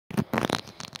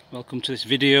Welcome to this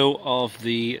video of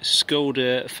the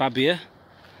Skoda Fabia.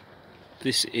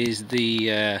 This is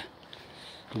the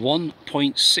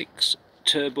 1.6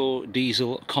 turbo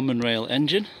diesel common rail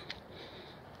engine.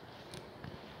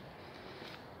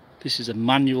 This is a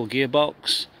manual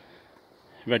gearbox,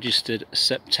 registered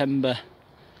September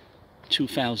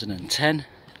 2010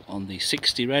 on the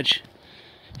 60 reg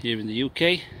here in the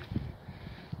UK.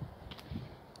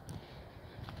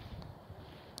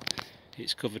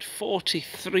 It's covered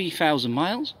 43,000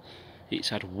 miles. It's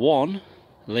had one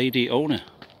lady owner.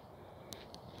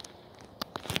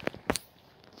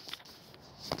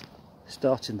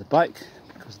 Starting the bike,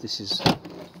 because this is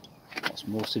what's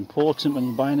most important when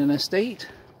you're buying an estate.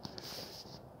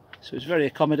 So it's very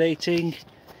accommodating,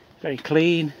 very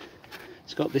clean.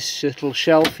 It's got this little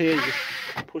shelf here, you just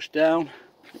push down,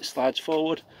 it slides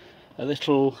forward. A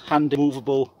little handy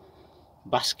movable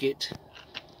basket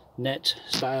net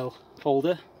style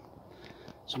holder.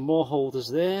 Some more holders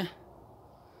there.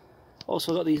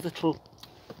 Also got these little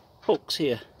hooks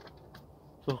here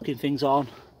for hooking things on,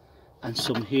 and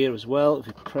some here as well. If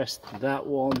you press that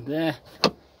one there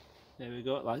we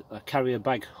go, like a carrier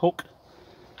bag hook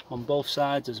on both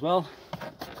sides as well.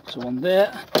 So one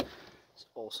there. It's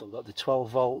also got the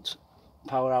 12 volt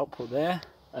power output there.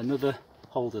 Another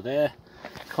holder there,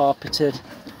 carpeted.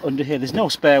 Under here there's no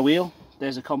spare wheel.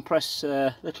 There's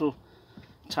a little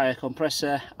tyre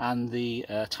compressor and the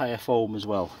tyre foam as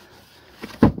well.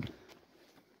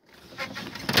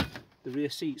 The rear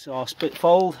seats are split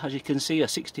fold, as you can see, are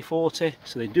 60/40,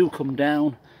 so they do come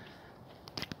down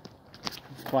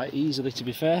quite easily, to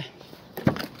be fair.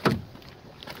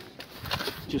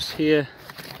 Just here,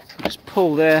 just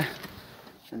pull there,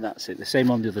 and that's it. The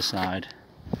same on the other side.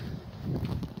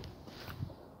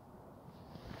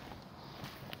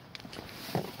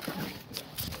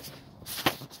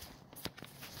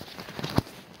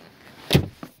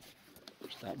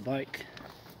 That bike,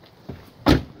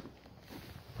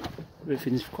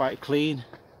 everything's quite clean.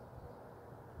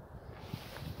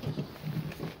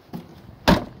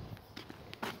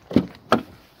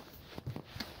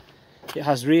 It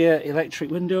has rear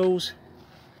electric windows.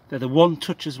 They're the one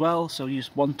touch as well, so you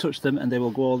just one touch them and they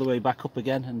will go all the way back up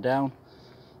again and down.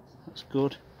 That's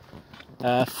good.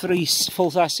 3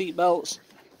 full-size seat belts.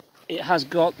 It has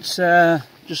got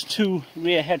just 2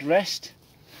 rear headrests.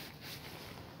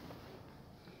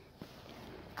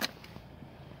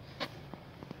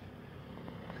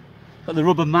 Got the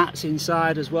rubber mats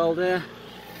inside as well there.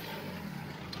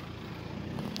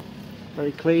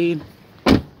 Very clean.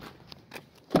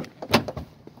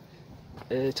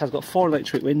 It has got 4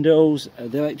 electric windows,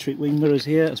 the electric wing mirrors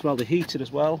here as well, they're heated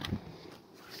as well.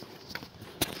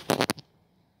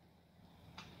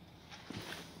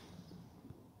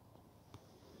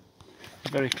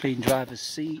 Very clean driver's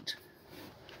seat.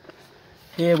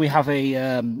 Here we have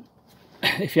a,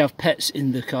 if you have pets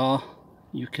in the car,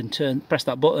 you can press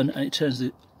that button and it turns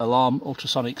the alarm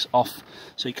ultrasonics off,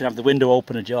 so you can have the window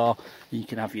open ajar and you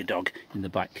can have your dog in the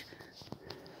back.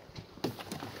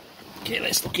 Okay,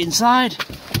 let's look inside.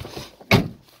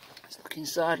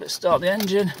 Let's start the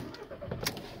engine.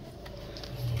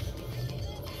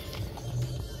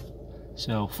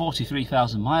 So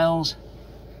 43,000 miles.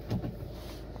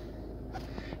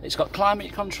 It's got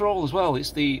climate control as well.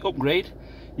 It's the upgrade.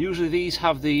 Usually these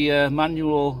have the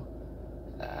manual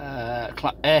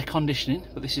air conditioning,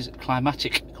 but this is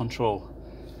climatic control.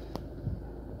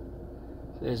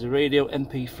 There's a radio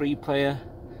MP3 player.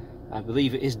 I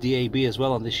believe it is DAB as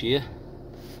well on this year,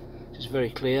 which is very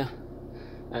clear.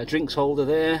 Drinks holder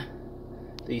there,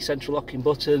 the central locking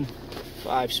button,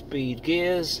 5-speed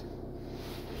gears.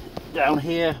 Down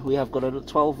here we have got a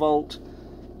 12 volt,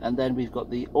 and then we've got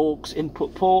the aux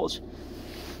input port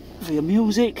for your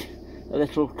music, a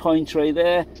little coin tray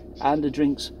there, and a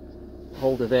drinks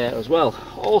holder there as well.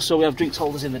 Also we have drinks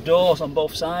holders in the doors on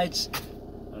both sides. I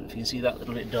don't know if you can see that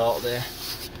little bit dark there.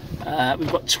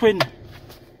 We've got twin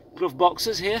glove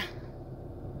boxes here.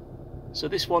 So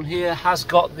this one here has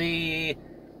got the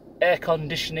air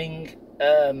conditioning,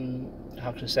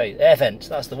 how can I say, air vent,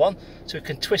 that's the one. So you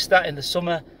can twist that in the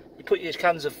summer, you put your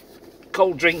cans of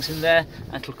cold drinks in there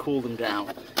and it'll cool them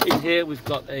down. In here we've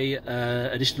got a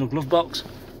additional glove box,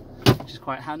 which is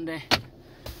quite handy.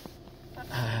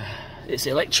 It's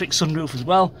electric sunroof as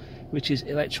well, which is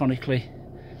electronically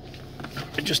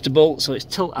adjustable, so it's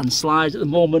tilt and slide. At the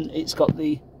moment it's got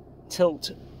the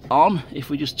tilt on. If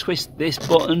we just twist this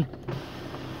button,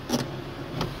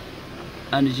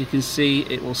 and as you can see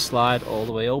it will slide all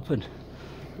the way open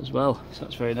as well, so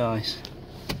that's very nice.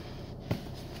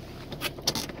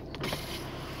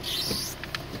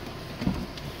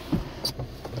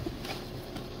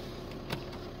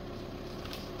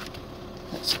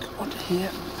 Let's go under here.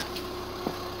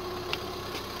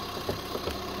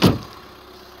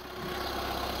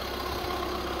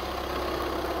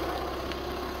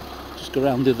 Just go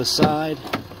around the other side.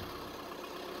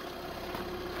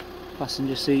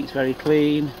 Passenger seat's very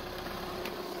clean.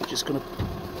 Just going to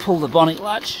pull the bonnet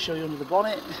latch, show you under the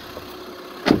bonnet.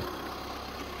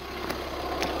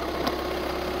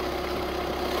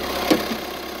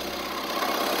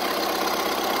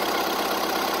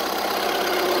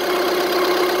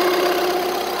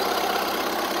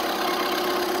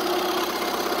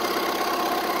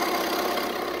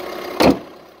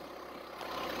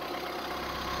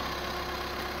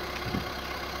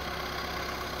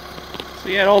 So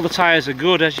yeah, all the tyres are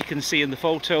good, as you can see in the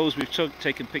photos. We've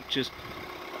taken pictures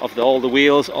of all the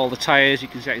wheels, all the tyres. You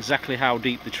can see exactly how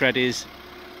deep the tread is.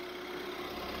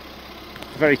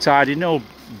 Very tidy, no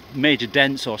major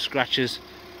dents or scratches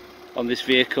on this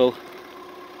vehicle.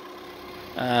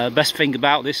 Best thing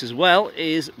about this as well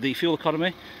is the fuel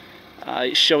economy.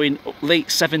 It's showing late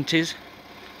 70s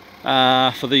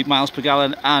for the miles per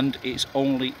gallon, and it's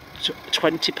only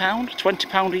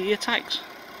 £20 a year tax.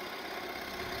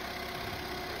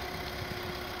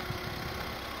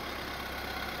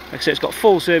 Like I said, it's got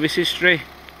full service history.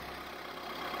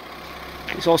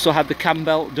 It's also had the cam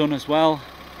belt done as well.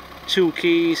 2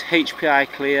 keys,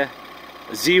 HPI clear,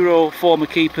 0 former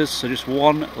keepers, so just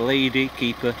 1 lady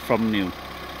keeper from new.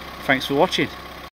 Thanks for watching.